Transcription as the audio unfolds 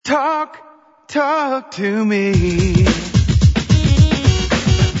Talk to me.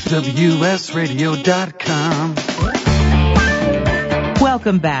 WSRadio.com.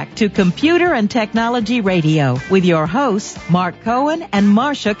 Welcome back to Computer and Technology Radio with your hosts, Mark Cohen and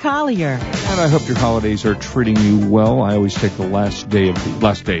Marcia Collier. And I hope your holidays are treating you well. I always take the last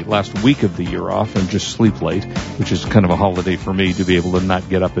week of the year off and just sleep late, which is kind of a holiday for me to be able to not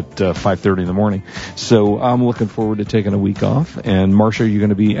get up at 5:30 in the morning. So I'm looking forward to taking a week off. And Marcia, are you going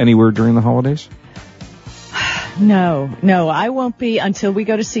to be anywhere during the holidays? No, I won't be until we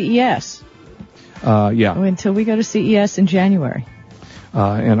go to CES. Until we go to CES in January.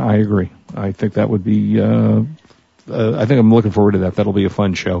 And I agree. I think that would be, I think I'm looking forward to that. That'll be a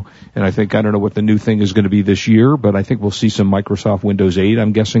fun show. And I don't know what the new thing is going to be this year, but I think we'll see some Microsoft Windows 8,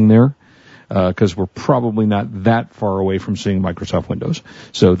 I'm guessing there. Because we're probably not that far away from seeing Microsoft Windows.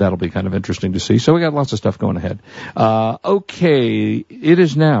 So that'll be kind of interesting to see. So we got lots of stuff going ahead. Okay. It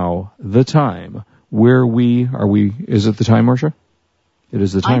is now the time where is it the time, Marcia? It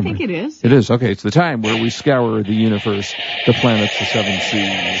is the time. I think it is. It is. Okay, it's the time where we scour the universe, the planets, the seven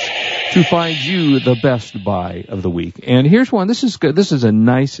seas, to find you the best buy of the week. And here's one. This is good. This is a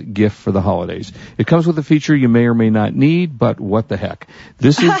nice gift for the holidays. It comes with a feature you may or may not need, but what the heck?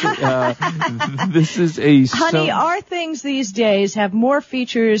 This is a Honey, our things these days have more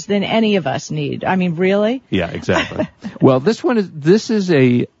features than any of us need. I mean, really? Yeah, exactly. Well, this is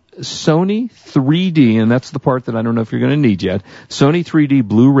a Sony 3D, and that's the part that I don't know if you're going to need yet. Sony 3D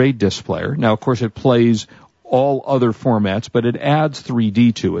Blu-ray disc player. Now, of course, it plays all other formats, but it adds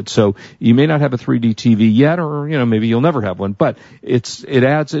 3D to it. So you may not have a 3D TV yet, or, maybe you'll never have one, but it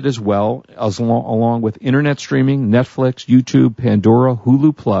adds it as well, along with internet streaming, Netflix, YouTube, Pandora,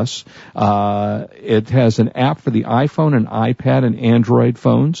 Hulu Plus. It has an app for the iPhone and iPad and Android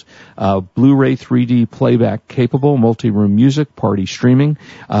phones, Blu-ray 3D playback capable, multi-room music, party streaming.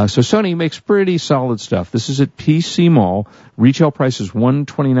 So Sony makes pretty solid stuff. This is at PC Mall. Retail price is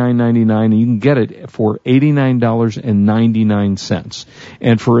 $129.99, and you can get it for $89.99.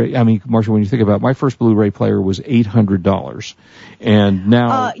 And Marcia, when you think about it, my first Blu-ray player was $800. And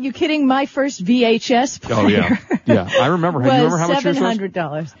now... you kidding? My first VHS player. Oh, yeah. Yeah. I remember. Do you remember how much yours was?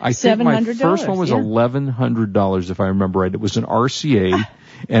 $700. I think my first one was $1,100, if I remember right. It was an RCA,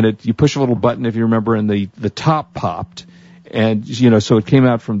 and you push a little button, if you remember, and the top popped. And, so it came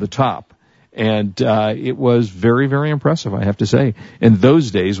out from the top. And it was very, very impressive, I have to say. In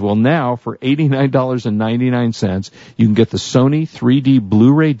those days, well, now for $89.99, you can get the Sony 3D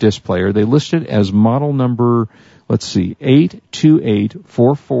Blu-ray disc player. They list it as model number,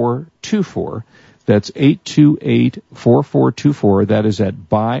 8284424. That's 8284424. That is at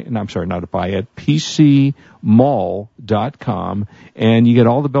PCMall.com. And you get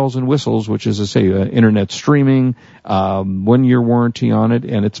all the bells and whistles, which is, internet streaming, 1 year warranty on it,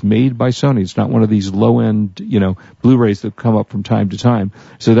 and it's made by Sony. It's not one of these low-end, Blu-rays that come up from time to time.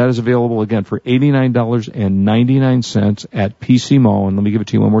 So that is available, again, for $89.99 at PC Mall. And let me give it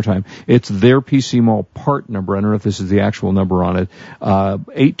to you one more time. It's their PC Mall part number. I don't know if this is the actual number on it.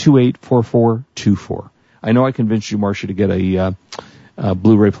 8284424. I know I convinced you, Marcia, to get a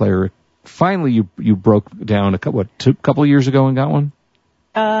Blu-ray player. Finally, you broke down a couple of years ago and got one?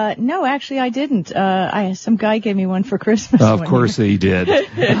 No, actually I didn't. Some guy gave me one for Christmas. Of course he did.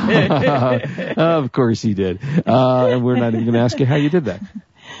 Of course he did. And we're not even going to ask you how you did that.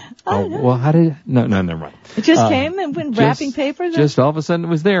 Well, how did... No, never mind. It just came and went wrapping paper? Just all of a sudden it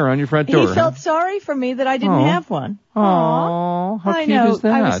was there on your front door. He felt sorry for me that I didn't have one. Oh, how cute is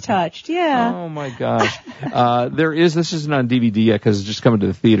that? I was touched, yeah. Oh, my gosh. This isn't on DVD yet because it's just coming to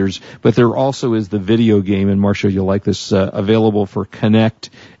the theaters, but there also is the video game, and Marcia, you'll like this, available for Kinect,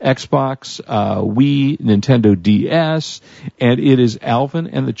 Xbox, Wii, Nintendo DS, and it is Alvin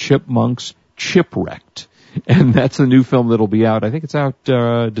and the Chipmunks Chipwrecked. And that's a new film that'll be out. I think it's out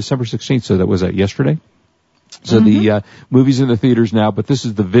December 16th, so that was yesterday. So the movie's in the theaters now, but this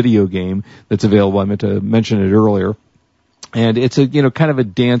is the video game that's available. I meant to mention it earlier. And it's kind of a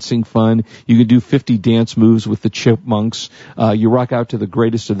dancing fun. You can do 50 dance moves with the Chipmunks. You rock out to the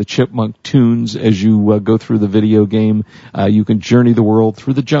greatest of the Chipmunk tunes as you go through the video game. You can journey the world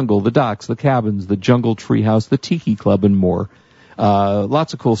through the jungle, the docks, the cabins, the jungle treehouse, the tiki club, and more.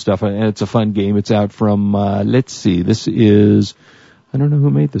 Lots of cool stuff, and it's a fun game. It's out from, this is, I don't know who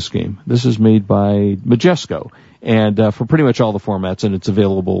made this game. This is made by Majesco, and for pretty much all the formats, and it's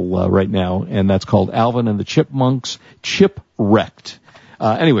available right now, and that's called Alvin and the Chipmunks Chipwrecked.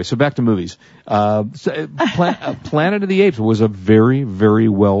 Anyway, so back to movies. Planet of the Apes was a very, very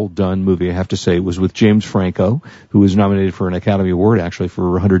well done movie, I have to say. It was with James Franco, who was nominated for an Academy Award, actually,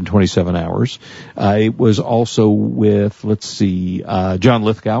 for 127 hours. It was also with, John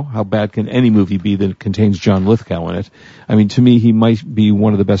Lithgow. How bad can any movie be that contains John Lithgow in it? I mean, to me, he might be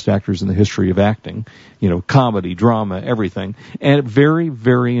one of the best actors in the history of acting. Comedy, drama, everything. And a very,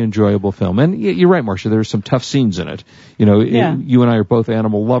 very enjoyable film. And you're right, Marcia, there's some tough scenes in it. You and I are both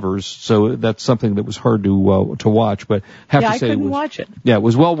animal lovers, so that's something that was hard to watch, but I couldn't watch it. Yeah, it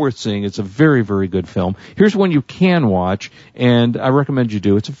was well worth seeing. It's a very, very good film. Here's one you can watch, and I recommend you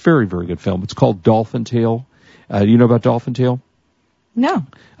do. It's a very, very good film. It's called Dolphin Tale. Do you know about Dolphin Tale? No.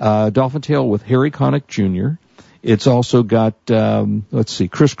 Dolphin Tale with Harry Connick Jr. It's also got,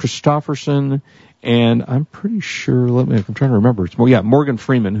 Chris Christopherson, and I'm pretty sure, I'm trying to remember. It's Morgan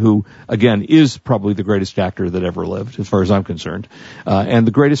Freeman, who, again, is probably the greatest actor that ever lived, as far as I'm concerned. And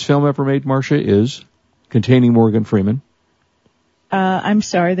the greatest film ever made, Marcia, is containing Morgan Freeman. I'm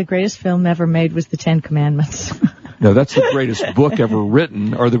sorry, the greatest film ever made was The Ten Commandments. No, that's the greatest book ever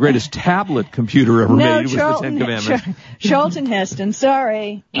written, or the greatest tablet computer ever made was The Ten Commandments. Charlton Heston,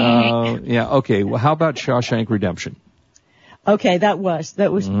 sorry. Okay. Well, how about Shawshank Redemption? Okay, that was,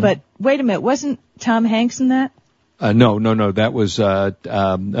 but wait a minute, wasn't Tom Hanks in that? No, that was, the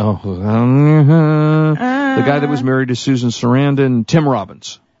guy that was married to Susan Sarandon, Tim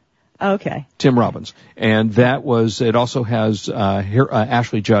Robbins. Okay. Tim Robbins. And it also has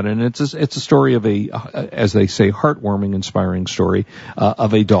Ashley Judd, and it's a story of as they say, heartwarming, inspiring story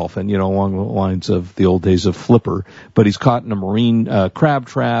of a dolphin, along the lines of the old days of Flipper. But he's caught in a marine crab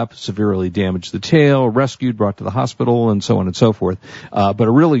trap, severely damaged the tail, rescued, brought to the hospital, and so on and so forth. But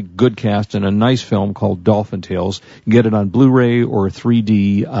a really good cast and a nice film called Dolphin Tales. You can get it on Blu-ray or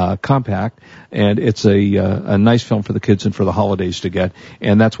 3D compact, and it's a nice film for the kids and for the holidays to get.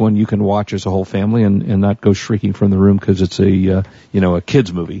 And that's one you can watch as a whole family and not go shrieking from the room because it's a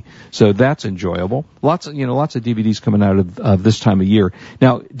kids movie. So that's enjoyable. Lots of DVDs coming out of this time of year.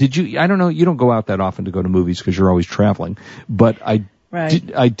 Now, I don't know, you don't go out that often to go to movies because you're always traveling, but I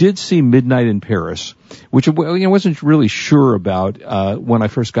did see Midnight in Paris, which I wasn't really sure about when I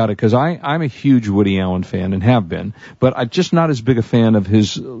first got it, because I'm a huge Woody Allen fan and have been, but I'm just not as big a fan of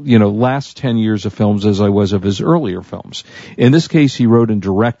his last 10 years of films as I was of his earlier films. In this case, he wrote and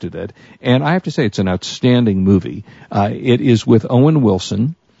directed it, and I have to say it's an outstanding movie. It is with Owen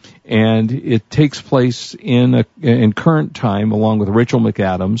Wilson, and it takes place in current time along with Rachel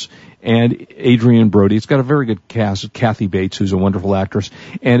McAdams and Adrian Brody. It's got a very good cast, Kathy Bates, who's a wonderful actress,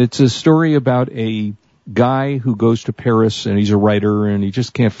 and it's a story about a guy who goes to Paris, and he's a writer, and he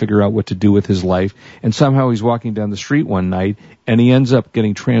just can't figure out what to do with his life, and somehow he's walking down the street one night, and he ends up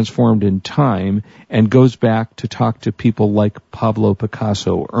getting transformed in time and goes back to talk to people like Pablo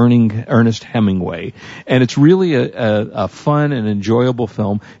Picasso, Ernest Hemingway. And it's really a fun and enjoyable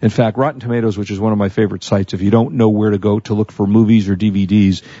film. In fact, Rotten Tomatoes, which is one of my favorite sites, if you don't know where to go to look for movies or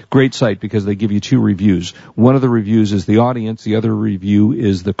DVDs, great site because they give you two reviews. One of the reviews is the audience, the other review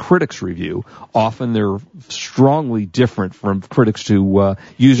is the critics' review. Often they're strongly different from critics to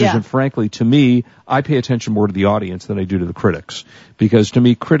users, and frankly, to me, I pay attention more to the audience than I do to the critics, because to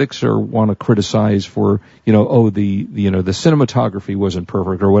me, critics want to criticize for, the cinematography wasn't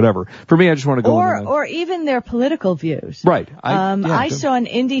perfect or whatever. For me, I just want to go or even their political views. Right. I saw an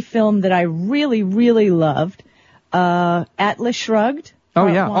indie film that I really, really loved, Atlas Shrugged. Oh,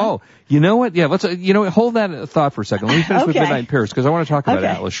 yeah. One. Oh, you know what? Yeah, let's, hold that thought for a second. Let me finish with Midnight in Paris, because I want to talk about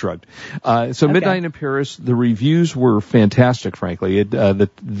Atlas Shrugged. Midnight in Paris, the reviews were fantastic, frankly.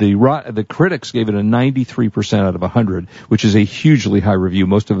 The critics gave it a 93% out of 100, which is a hugely high review.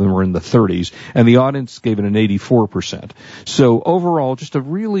 Most of them were in the 30s, and the audience gave it an 84%. So overall, just a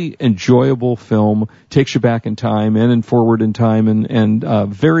really enjoyable film, takes you back in time and forward in time,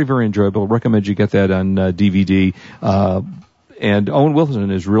 and very, very enjoyable. I recommend you get that on DVD. And Owen Wilson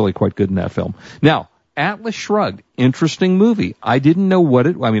is really quite good in that film. Now, Atlas Shrugged, interesting movie. I didn't know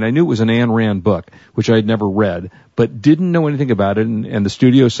I knew it was an Ayn Rand book, which I had never read, but didn't know anything about it, and the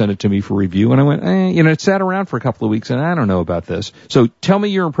studio sent it to me for review, and I went, it sat around for a couple of weeks, and I don't know about this. So tell me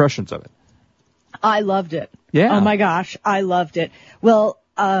your impressions of it. I loved it. Yeah. Oh my gosh, I loved it. Well,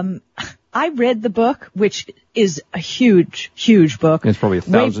 I read the book, which is a huge, huge book. It's probably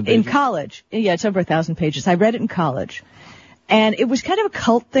 1,000 pages. In college. Yeah, it's over 1,000 pages. I read it in college. And it was kind of a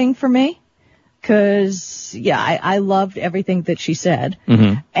cult thing for me, because, I loved everything that she said.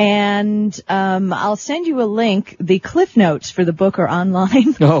 Mm-hmm. And I'll send you a link. The Cliff Notes for the book are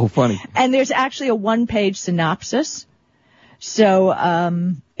online. Oh, funny. And there's actually a one-page synopsis. So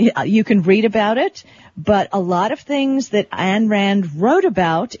You can read about it, but a lot of things that Ayn Rand wrote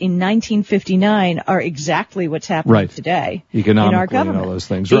about in 1959 are exactly what's happening today in our government. And all those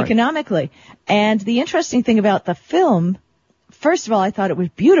things, economically. And the interesting thing about the film, first of all, I thought it was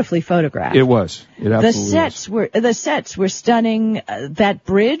beautifully photographed. It was. It absolutely was. The sets were stunning. That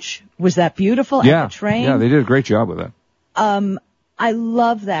bridge, was that beautiful? Yeah. And the train. Yeah, they did a great job with that. I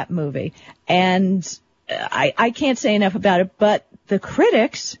love that movie. And I can't say enough about it, but the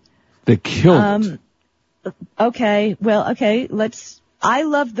critics, they killed it. Okay, I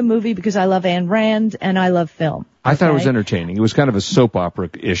love the movie because I love Ayn Rand and I love film. I thought it was entertaining. It was kind of a soap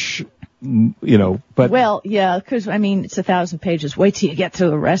opera-ish, but... Well, yeah, because, it's 1,000 pages. Wait till you get to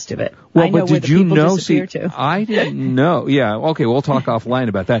the rest of it. Well, I know but did you know, I didn't know. Yeah, okay, we'll talk offline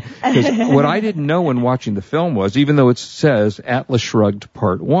about that. Because what I didn't know when watching the film was, even though it says Atlas Shrugged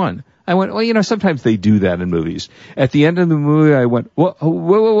Part 1, I went, well, sometimes they do that in movies. At the end of the movie, I went,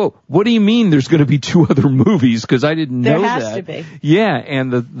 whoa. What do you mean there's going to be 2 other movies? Because I didn't know that. There has to be. Yeah,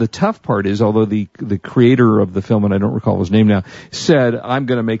 and the tough part is, although the creator of the film, and I don't recall his name now, said, I'm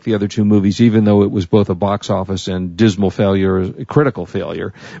going to make the other 2 movies, even though it was both a box office and dismal failure, critical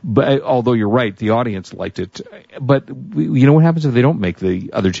failure. But although you're right, the audience liked it. But you know what happens if they don't make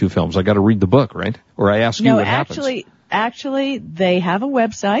the other 2 films? I got to read the book, right? Or I ask you what happens. No, actually, they have a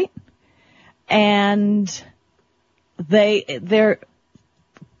website. And they're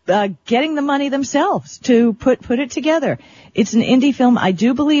getting the money themselves to put it together. It's an indie film. I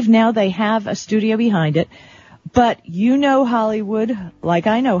do believe now they have a studio behind it. But you know Hollywood, like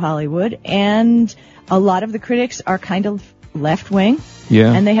I know Hollywood, and a lot of the critics are kind of left-wing.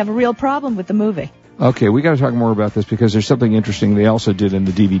 Yeah. And they have a real problem with the movie. Okay, we got to talk more about this because there's something interesting they also did in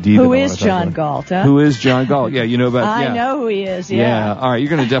the DVD. Who is John Galt? Huh? Who is John Galt? Yeah, you know about. I know who he is. Yeah. All right, you're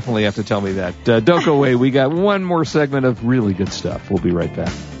going to definitely have to tell me that. Don't go away. We got one more segment of really good stuff. We'll be right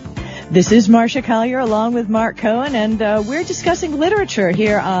back. This is Marcia Collier along with Mark Cohen, and we're discussing literature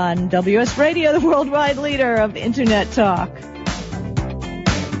here on WS Radio, the worldwide leader of Internet talk.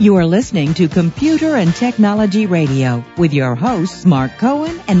 You are listening to Computer and Technology Radio with your hosts, Mark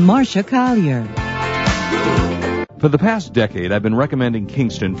Cohen and Marcia Collier. For the past decade, I've been recommending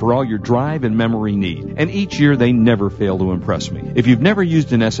Kingston for all your drive and memory need, and each year they never fail to impress me. If you've never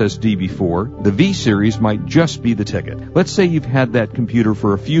used an SSD before, the V-Series might just be the ticket. Let's say you've had that computer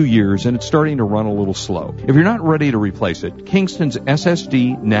for a few years and it's starting to run a little slow. If you're not ready to replace it, Kingston's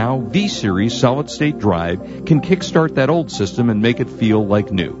SSD Now V-Series solid-state drive can kickstart that old system and make it feel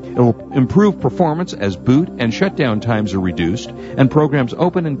like new. It'll improve performance as boot and shutdown times are reduced, and programs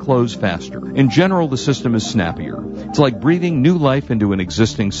open and close faster. In general, the system is snappier. It's like breathing new life into an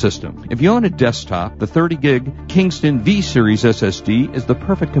existing system. If you own a desktop, the 30-gig Kingston V-Series SSD is the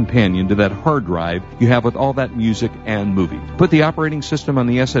perfect companion to that hard drive you have with all that music and movies. Put the operating system on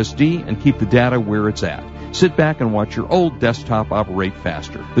the SSD and keep the data where it's at. Sit back and watch your old desktop operate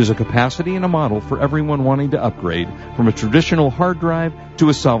faster. There's a capacity and a model for everyone wanting to upgrade from a traditional hard drive to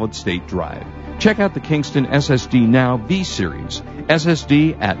a solid-state drive. Check out the Kingston SSD Now V-Series.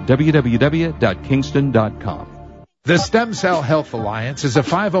 SSD at www.kingston.com. The Stem Cell Health Alliance is a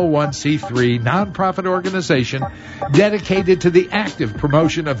 501c3 nonprofit organization dedicated to the active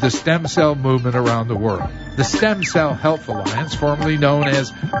promotion of the stem cell movement around the world. The Stem Cell Health Alliance, formerly known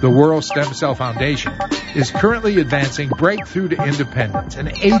as the World Stem Cell Foundation, is currently advancing Breakthrough to Independence, an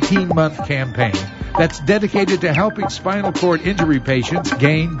 18-month campaign that's dedicated to helping spinal cord injury patients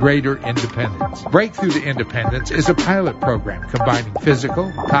gain greater independence. Breakthrough to Independence is a pilot program combining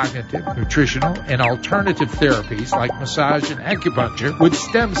physical, cognitive, nutritional, and alternative therapies like massage and acupuncture with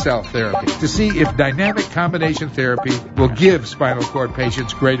stem cell therapy to see if dynamic combination therapy will give spinal cord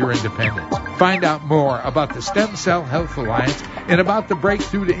patients greater independence. Find out more about the Stem Cell Health Alliance and about the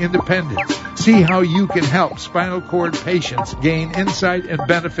Breakthrough to Independence. See how you can help spinal cord patients gain insight and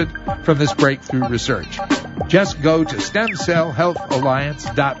benefit from this breakthrough research. Just go to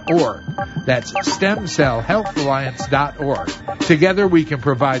stemcellhealthalliance.org. That's stemcellhealthalliance.org. Together we can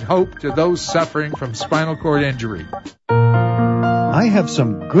provide hope to those suffering from spinal cord injury. I have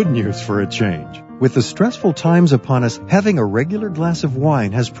some good news for a change. With the stressful times upon us, having a regular glass of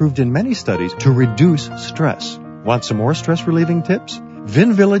wine has proved in many studies to reduce stress. Want some more stress-relieving tips?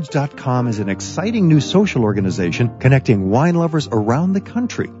 VinVillage.com is an exciting new social organization connecting wine lovers around the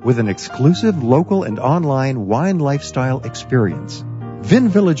country with an exclusive local and online wine lifestyle experience.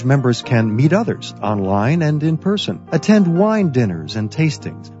 VinVillage members can meet others online and in person, attend wine dinners and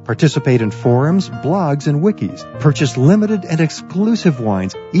tastings, participate in forums, blogs, and wikis, purchase limited and exclusive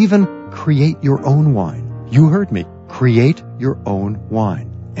wines, even create your own wine. You heard me. Create your own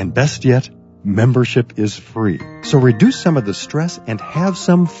wine. And best yet, Membership is free, so reduce some of the stress and have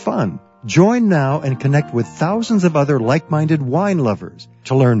some fun. Join now and connect with thousands of other like-minded wine lovers.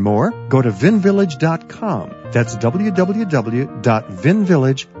 To learn more, go to vinvillage.com. That's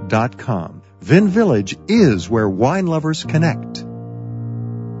www.vinvillage.com. Vin Village is where wine lovers connect.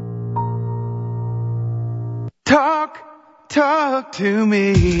 Talk to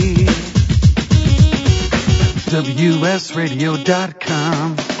me.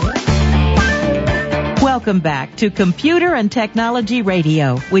 WSRadio.com. Welcome back to Computer and Technology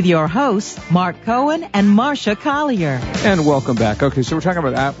Radio with your hosts, Mark Cohen and Marcia Collier. And welcome back. Okay, so we're talking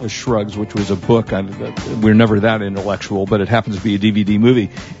about Atlas Shrugged, which was a book. We're never that intellectual, but it happens to be a DVD movie.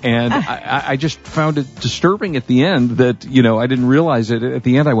 And I just found it disturbing at the end that, I didn't realize it. At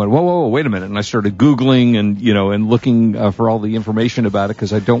the end, I went, whoa, wait a minute. And I started Googling and looking for all the information about it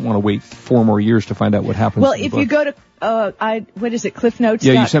because I don't want to wait 4 more years to find out what happens. Well, if you go to what is it, CliffNotes.com?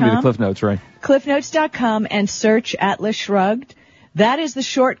 Yeah, you sent me the Cliff Notes, right? CliffNotes.com and search Atlas Shrugged. That is the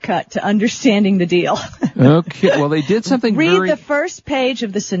shortcut to understanding the deal. Okay, well, they did something Read the first page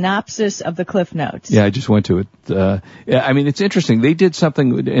of the synopsis of the Cliff Notes. Yeah, I just went to it. It's interesting. They did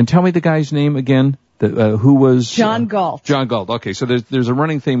something, and tell me the guy's name again. Who was... John Galt. John Galt. Okay, so there's a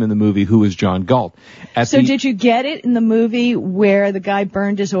running theme in the movie, who was John Galt. Did you get it in the movie where the guy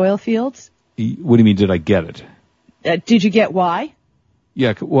burned his oil fields? What do you mean, did I get it? Did you get why?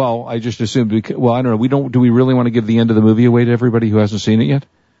 Yeah, well, I just assumed, I don't know, do we really want to give the end of the movie away to everybody who hasn't seen it yet?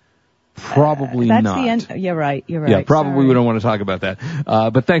 Probably that's not. The end. You're right. Yeah, probably. Sorry. We don't want to talk about that.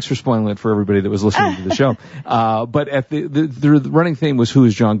 But thanks for spoiling it for everybody that was listening to the show. But at the running theme was who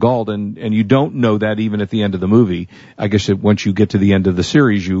is John Galt, and you don't know that even at the end of the movie. I guess once you get to the end of the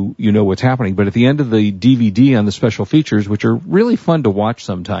series, you know what's happening. But at the end of the DVD on the special features, which are really fun to watch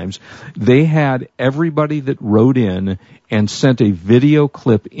sometimes, they had everybody that wrote in and sent a video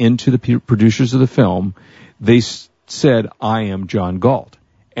clip into the producers of the film. They said, "I am John Galt."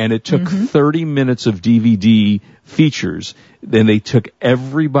 And it took 30 minutes of DVD features. Then they took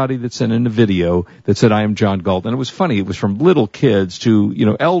everybody that sent in a video that said, "I am John Galt." And it was funny. It was from little kids to,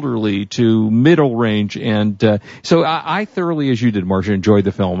 elderly to middle range. And so I thoroughly, as you did, Marcia, enjoyed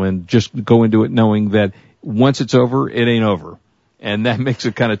the film and just go into it knowing that once it's over, it ain't over. And that makes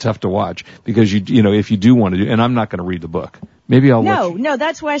it kind of tough to watch because if you do want to do, and I'm not going to read the book. Maybe I'll No,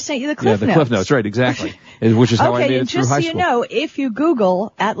 that's why I sent you the Cliff Notes. Yeah, the Cliff Notes, right, exactly. Which is how I made it through high school. Okay, and just so you know, if you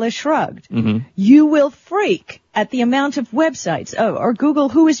Google Atlas Shrugged, you will freak at the amount of websites, or Google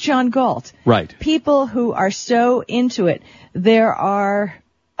who is John Galt. Right. People who are so into it. There are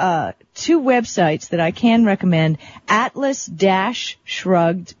 2 websites that I can recommend,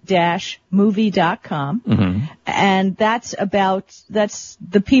 atlas-shrugged-movie.com, and that's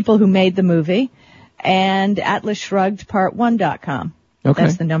the people who made the movie, and atlas-shrugged-part1.com. Okay.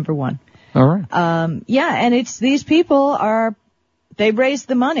 That's the number 1. All right. And it's these people they raised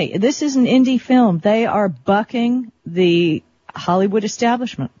the money. This is an indie film. They are bucking the Hollywood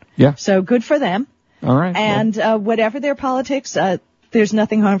establishment. Yeah. So good for them. All right. And whatever their politics, there's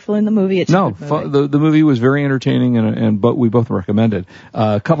nothing harmful in the movie. It's a good movie. The movie was very entertaining, but we both recommend it.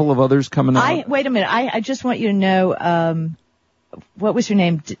 A couple of others coming out. Wait a minute. I just want you to know, what was her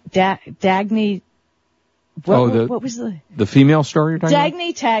name? Dagny. What was the female star you're talking about?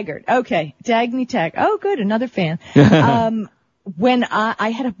 Dagny Taggart. Okay, Dagny Taggart. Oh, good, another fan. When I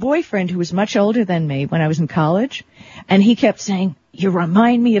had a boyfriend who was much older than me when I was in college, and he kept saying, "You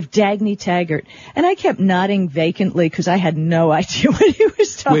remind me of Dagny Taggart," and I kept nodding vacantly because I had no idea what he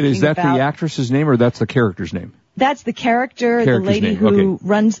was talking about. Wait, is that the actress's name or that's the character's name? That's the character, the lady who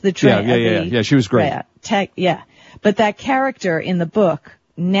runs the train. Yeah, she was great. But that character in the book,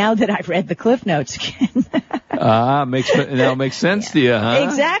 now that I've read the Cliff Notes again. Now it makes sense to you, huh?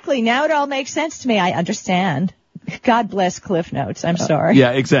 Exactly. Now it all makes sense to me. I understand. God bless Cliff Notes. I'm sorry.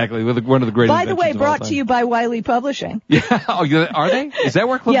 Yeah, exactly. One of the great. By the way, brought to you by Wiley Publishing. Yeah. Oh, are they? Is that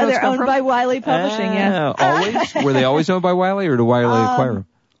where Cliff Notes come from? Yeah, they're owned by Wiley Publishing. Yeah. Always? Were they always owned by Wiley, or did Wiley acquire them?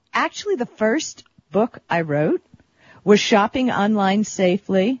 Actually, the first book I wrote was Shopping Online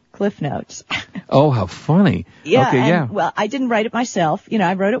Safely, Cliff Notes. Oh, how funny. Yeah. Okay, Well, I didn't write it myself.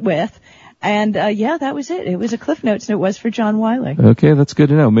 I wrote it with. And, that was it. It was a Cliff Notes, and it was for John Wiley. Okay, that's good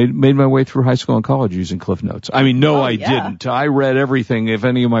to know. Made my way through high school and college using Cliff Notes. I mean, I didn't. I read everything. If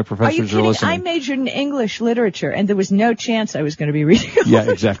any of my professors are listening. I majored in English literature, and there was no chance I was going to be reading a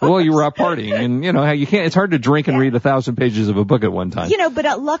Yeah, exactly. Well, you were out partying, and, you can't, it's hard to drink and read 1,000 pages of a book at one time.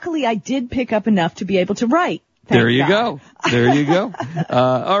 But luckily I did pick up enough to be able to write. There you go.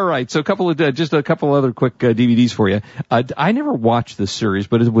 All right. So just a couple other quick DVDs for you. I never watched this series,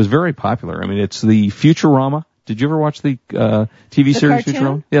 but it was very popular. I mean, it's the Futurama. Did you ever watch the TV series cartoon?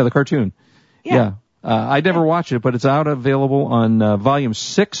 Futurama? Yeah, the cartoon. Yeah. I never watched it, but it's out available on volume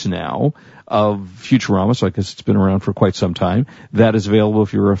 6 now of Futurama, so I guess it's been around for quite some time. That is available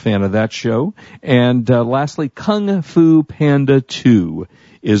if you're a fan of that show. And lastly, Kung Fu Panda 2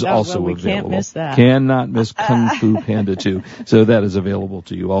 is also we available. Can't miss that. Cannot miss Kung Fu Panda 2. So that is available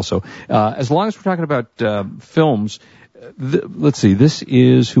to you also. As long as we're talking about films, let's see, this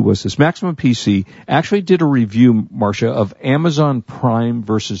is, who was this? Maximum PC actually did a review, Marcia, of Amazon Prime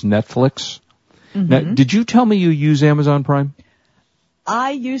versus Netflix. Mm-hmm. Now, did you tell me you use Amazon Prime?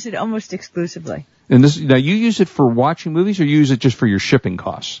 I use it almost exclusively. And now you use it for watching movies, or you use it just for your shipping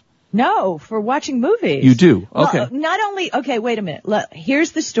costs? No, for watching movies. You do? Okay. Well, not only, okay, wait a minute.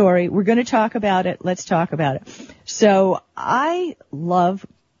 Here's the story. We're going to talk about it. Let's talk about it. So I've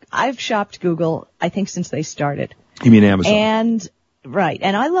shopped Google, I think, since they started. You mean Amazon? And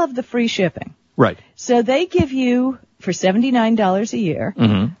I love the free shipping. Right. So they give you, for $79 a year,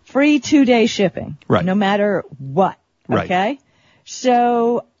 mm-hmm. free 2-day shipping. Right. No matter what. Right. Okay?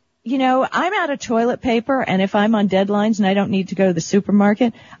 So, I'm out of toilet paper, and if I'm on deadlines and I don't need to go to the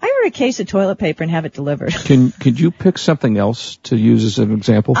supermarket, I order a case of toilet paper and have it delivered. Could you pick something else to use as an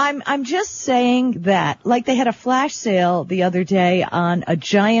example? I'm just saying that, like they had a flash sale the other day on a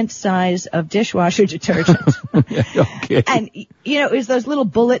giant size of dishwasher detergent. Okay. And, it was those little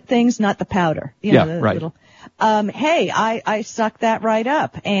bullet things, not the powder. Right. Little, hey, I suck that right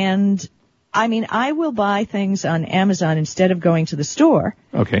up. And, I will buy things on Amazon instead of going to the store.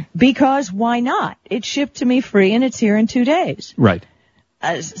 Okay. Because why not? It's shipped to me free and it's here in 2 days. Right.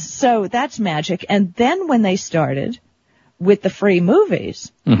 So that's magic. And then when they started with the free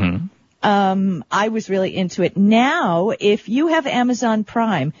movies, mm-hmm. I was really into it. Now, if you have Amazon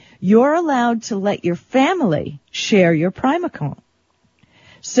Prime, you're allowed to let your family share your Prime account.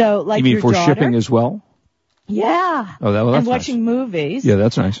 So, like, you mean your for daughter, shipping as well? Yeah. Oh, that's and watching movies. Yeah,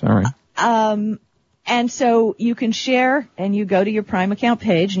 that's nice. All right. And so you can share, and you go to your Prime account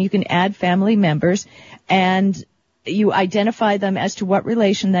page, and you can add family members, and you identify them as to what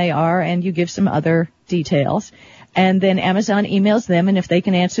relation they are, and you give some other details. And then Amazon emails them, and if they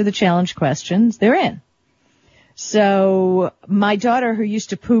can answer the challenge questions, they're in. So my daughter, who used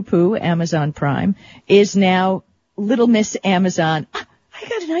to poo-poo Amazon Prime, is now Little Miss Amazon. I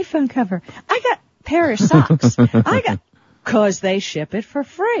got an iPhone cover. I got a pair of socks. Because they ship it for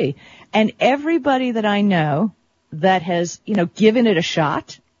free. And everybody that I know that has, given it a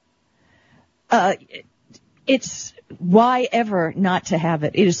shot, it's why ever not to have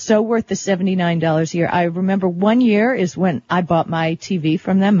it. It is so worth the $79 a year. I remember one year is when I bought my TV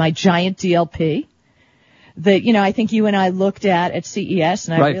from them, my giant DLP, that, I think you and I looked at CES,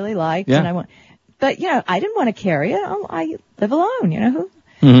 and I really liked. Yeah. And but, I didn't want to carry it. I live alone,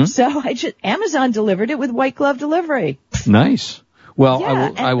 Mm-hmm. So Amazon delivered it with white glove delivery. Nice. Well,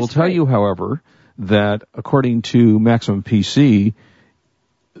 Yeah, I will tell you, however, that according to Maximum PC,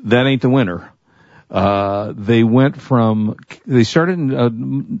 that ain't the winner. They started in a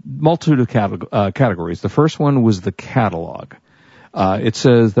multitude of categories. The first one was the catalog. It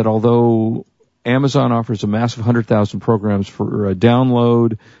says that although Amazon offers a massive 100,000 programs for a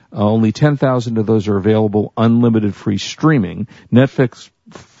download, only 10,000 of those are available unlimited free streaming. Netflix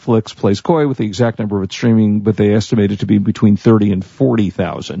plays coy with the exact number of its streaming, but they estimate it to be between 30 and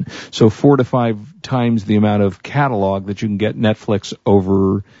 40,000. So 4 to 5 times the amount of catalog that you can get Netflix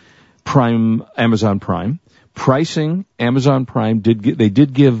over Amazon Prime. Pricing, Amazon Prime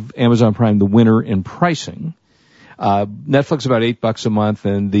did give Amazon Prime the winner in pricing. Netflix about $8 a month,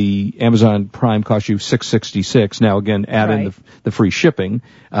 and the Amazon Prime costs you $6.66. Now again, add in the free shipping.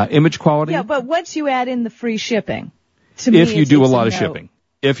 Image quality. Yeah, but once you add in the free shipping, to if me, you do a lot of no. shipping.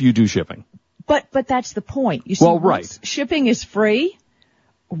 If you do shipping. But that's the point. You see, well, right. Once shipping is free,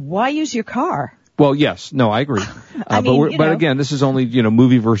 why use your car? Well, yes. No, I agree. But again, this is only,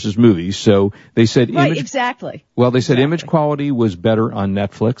 movie versus movie. So they said exactly. Well, they said image quality was better on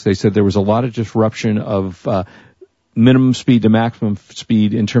Netflix. They said there was a lot of disruption of minimum speed to maximum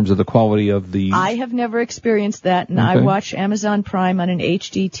speed in terms of the quality of the... I have never experienced that, and I watch Amazon Prime on an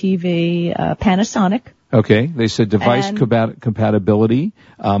HD TV Panasonic. Okay. They said device compatibility,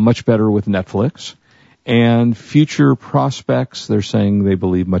 much better with Netflix. And future prospects, they're saying they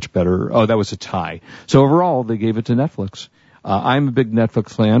believe much better. Oh, that was a tie. So overall, they gave it to Netflix. I'm a big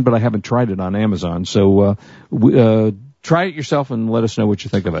Netflix fan, but I haven't tried it on Amazon. So try it yourself and let us know what you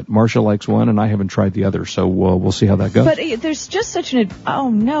think of it. Marcia likes one, and I haven't tried the other. So we'll see how that goes. But there's just such an... Oh,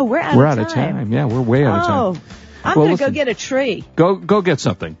 no, we're out of time. Yeah, we're way out of time. I'm going to go get a tree. Go get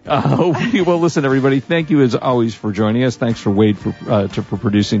something. Well, listen, everybody, thank you as always for joining us. Thanks for Wade for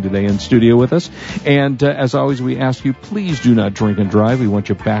producing today in studio with us. And as always, we ask you, please do not drink and drive. We want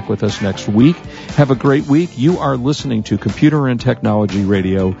you back with us next week. Have a great week. You are listening to Computer and Technology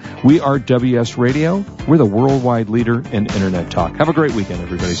Radio. We are WS Radio. We're the worldwide leader in Internet talk. Have a great weekend,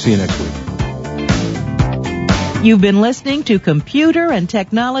 everybody. See you next week. You've been listening to Computer and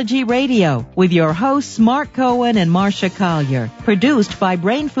Technology Radio with your hosts Mark Cohen and Marcia Collier. Produced by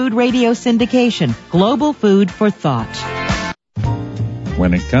Brain Food Radio Syndication, global food for thought.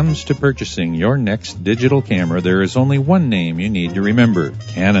 When it comes to purchasing your next digital camera, there is only one name you need to remember: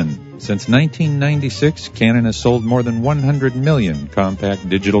 Canon. Since 1996, Canon has sold more than 100 million compact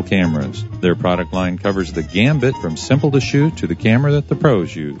digital cameras. Their product line covers the gambit from simple to shoot to the camera that the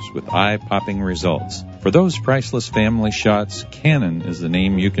pros use, with eye-popping results. For those priceless family shots, Canon is the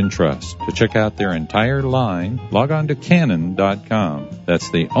name you can trust. To check out their entire line, log on to Canon.com. That's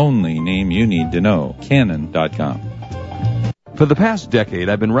the only name you need to know, Canon.com. For the past decade,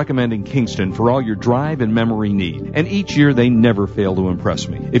 I've been recommending Kingston for all your drive and memory need, and each year they never fail to impress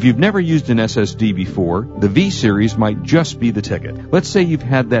me. If you've never used an SSD before, the V-Series might just be the ticket. Let's say you've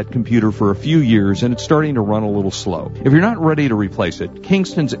had that computer for a few years and it's starting to run a little slow. If you're not ready to replace it,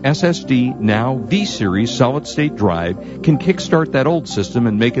 Kingston's SSD Now V-Series solid-state drive can kickstart that old system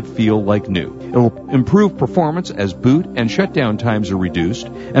and make it feel like new. It'll improve performance as boot and shutdown times are reduced,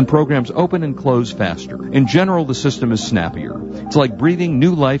 and programs open and close faster. In general, the system is snappier. It's like breathing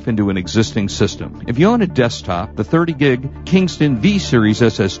new life into an existing system. If you own a desktop, the 30-gig Kingston V-Series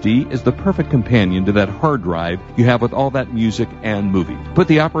SSD is the perfect companion to that hard drive you have with all that music and movies. Put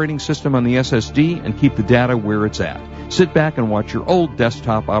the operating system on the SSD and keep the data where it's at. Sit back and watch your old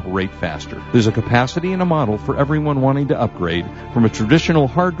desktop operate faster. There's a capacity and a model for everyone wanting to upgrade from a traditional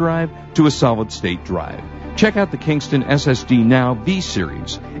hard drive to a solid-state drive. Check out the Kingston SSD Now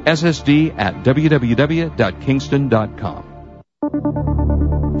V-Series. SSD at www.kingston.com.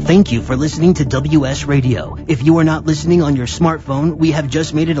 Thank you for listening to WS Radio. If you are not listening on your smartphone, we have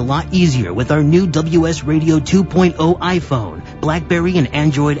just made it a lot easier with our new WS Radio 2.0 iPhone, BlackBerry, and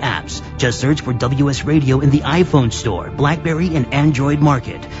Android apps. Just search for WS Radio in the iPhone store, BlackBerry, and Android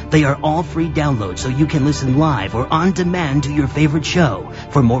market. They are all free downloads so you can listen live or on demand to your favorite show.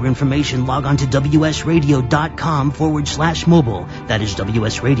 For more information, log on to WSRadio.com/mobile. That is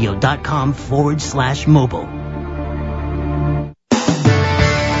WSRadio.com/mobile.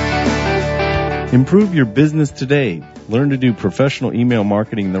 Improve your business today. Learn to do professional email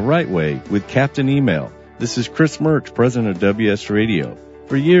marketing the right way with Captain Email. This is Chris Mertz, president of WS Radio.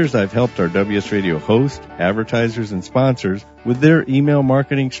 For years, I've helped our WS Radio hosts, advertisers, and sponsors with their email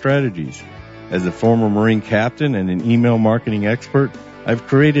marketing strategies. As a former Marine captain and an email marketing expert, I've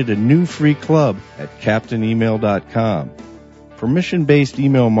created a new free club at CaptainEmail.com. Permission-based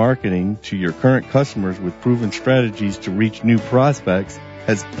email marketing to your current customers with proven strategies to reach new prospects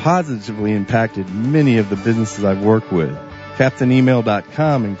has positively impacted many of the businesses I've worked with.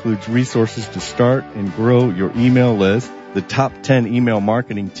 CaptainEmail.com includes resources to start and grow your email list, the top 10 email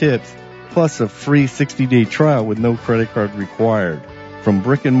marketing tips, plus a free 60-day trial with no credit card required. From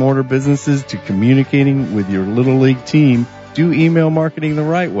brick and mortar businesses to communicating with your Little League team, do email marketing the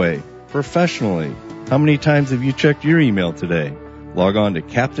right way, professionally. How many times have you checked your email today? Log on to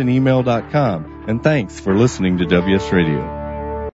CaptainEmail.com, and thanks for listening to WS Radio.